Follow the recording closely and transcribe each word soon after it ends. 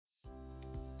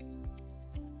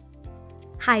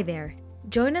Hi there!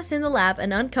 Join us in the lab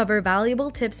and uncover valuable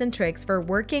tips and tricks for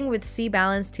working with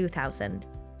SeaBalance 2000.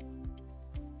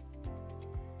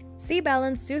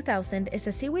 SeaBalance 2000 is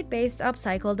a seaweed-based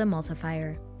upcycled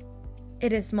emulsifier.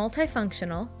 It is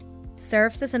multifunctional,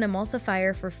 serves as an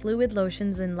emulsifier for fluid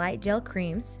lotions and light gel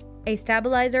creams, a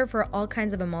stabilizer for all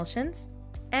kinds of emulsions,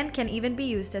 and can even be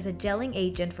used as a gelling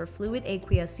agent for fluid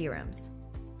aqueous serums.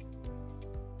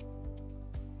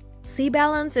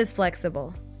 SeaBalance is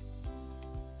flexible.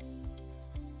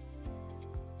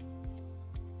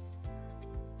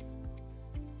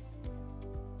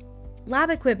 Lab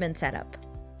equipment setup.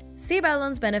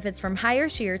 SeaBalance benefits from higher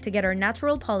shear to get our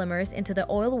natural polymers into the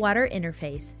oil-water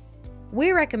interface.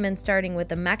 We recommend starting with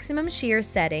the maximum shear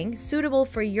setting suitable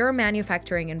for your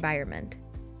manufacturing environment.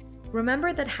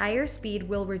 Remember that higher speed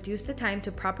will reduce the time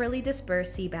to properly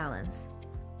disperse SeaBalance.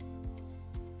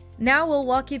 Now we'll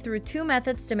walk you through two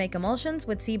methods to make emulsions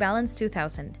with SeaBalance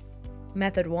 2000.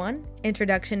 Method 1,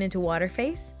 introduction into water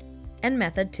phase, and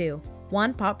Method 2,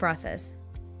 one-pot process.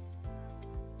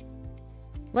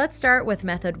 Let's start with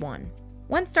Method 1.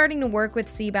 When starting to work with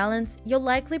SeaBalance, you'll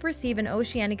likely perceive an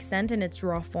oceanic scent in its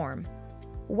raw form.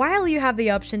 While you have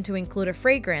the option to include a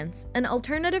fragrance, an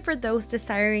alternative for those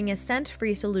desiring a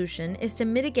scent-free solution is to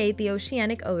mitigate the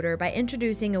oceanic odor by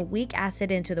introducing a weak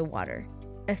acid into the water,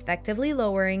 effectively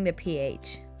lowering the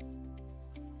pH.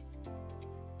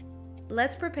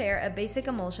 Let's prepare a basic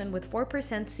emulsion with 4%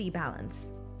 SeaBalance.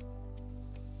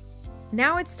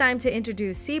 Now it's time to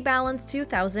introduce SeaBalance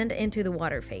 2000 into the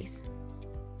water phase.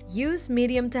 Use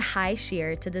medium to high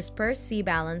shear to disperse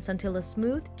SeaBalance until a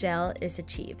smooth gel is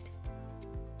achieved.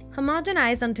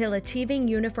 Homogenize until achieving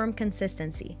uniform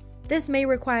consistency. This may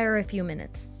require a few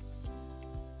minutes.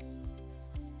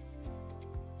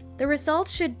 The result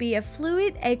should be a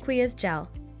fluid aqueous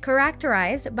gel,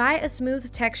 characterized by a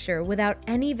smooth texture without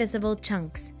any visible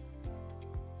chunks.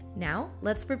 Now,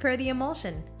 let's prepare the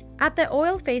emulsion. Add the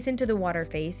oil phase into the water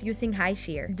phase using high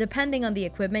shear. Depending on the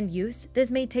equipment used, this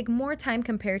may take more time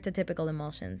compared to typical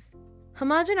emulsions.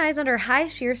 Homogenize under high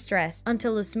shear stress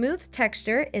until a smooth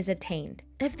texture is attained.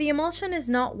 If the emulsion is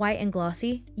not white and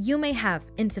glossy, you may have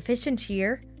insufficient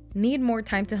shear, need more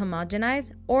time to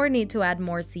homogenize, or need to add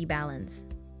more SeaBalance.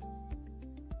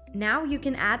 Now you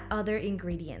can add other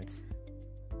ingredients.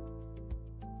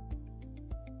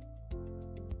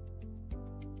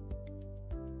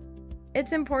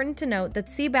 It's important to note that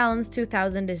SeaBalance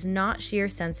 2000 is not shear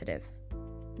sensitive.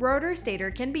 Rotor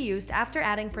stator can be used after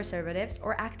adding preservatives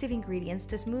or active ingredients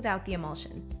to smooth out the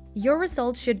emulsion. Your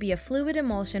result should be a fluid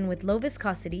emulsion with low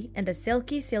viscosity and a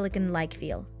silky silicone-like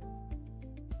feel.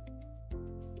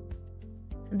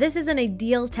 This is an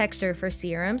ideal texture for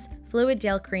serums, fluid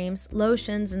gel creams,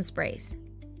 lotions, and sprays.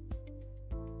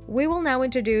 We will now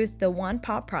introduce the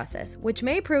one-pot process, which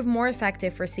may prove more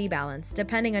effective for SeaBalance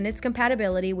depending on its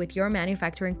compatibility with your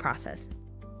manufacturing process.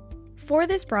 For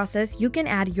this process, you can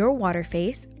add your water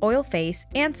phase, oil phase,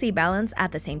 and SeaBalance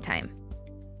at the same time.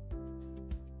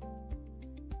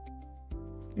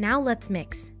 Now let's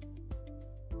mix.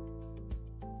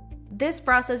 This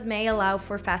process may allow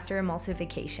for faster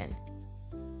emulsification.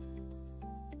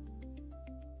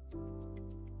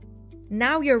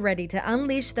 Now you're ready to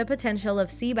unleash the potential of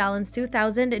SeaBalance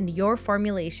 2000 in your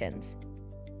formulations.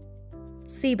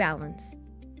 SeaBalance.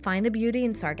 Find the beauty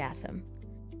in sargassum.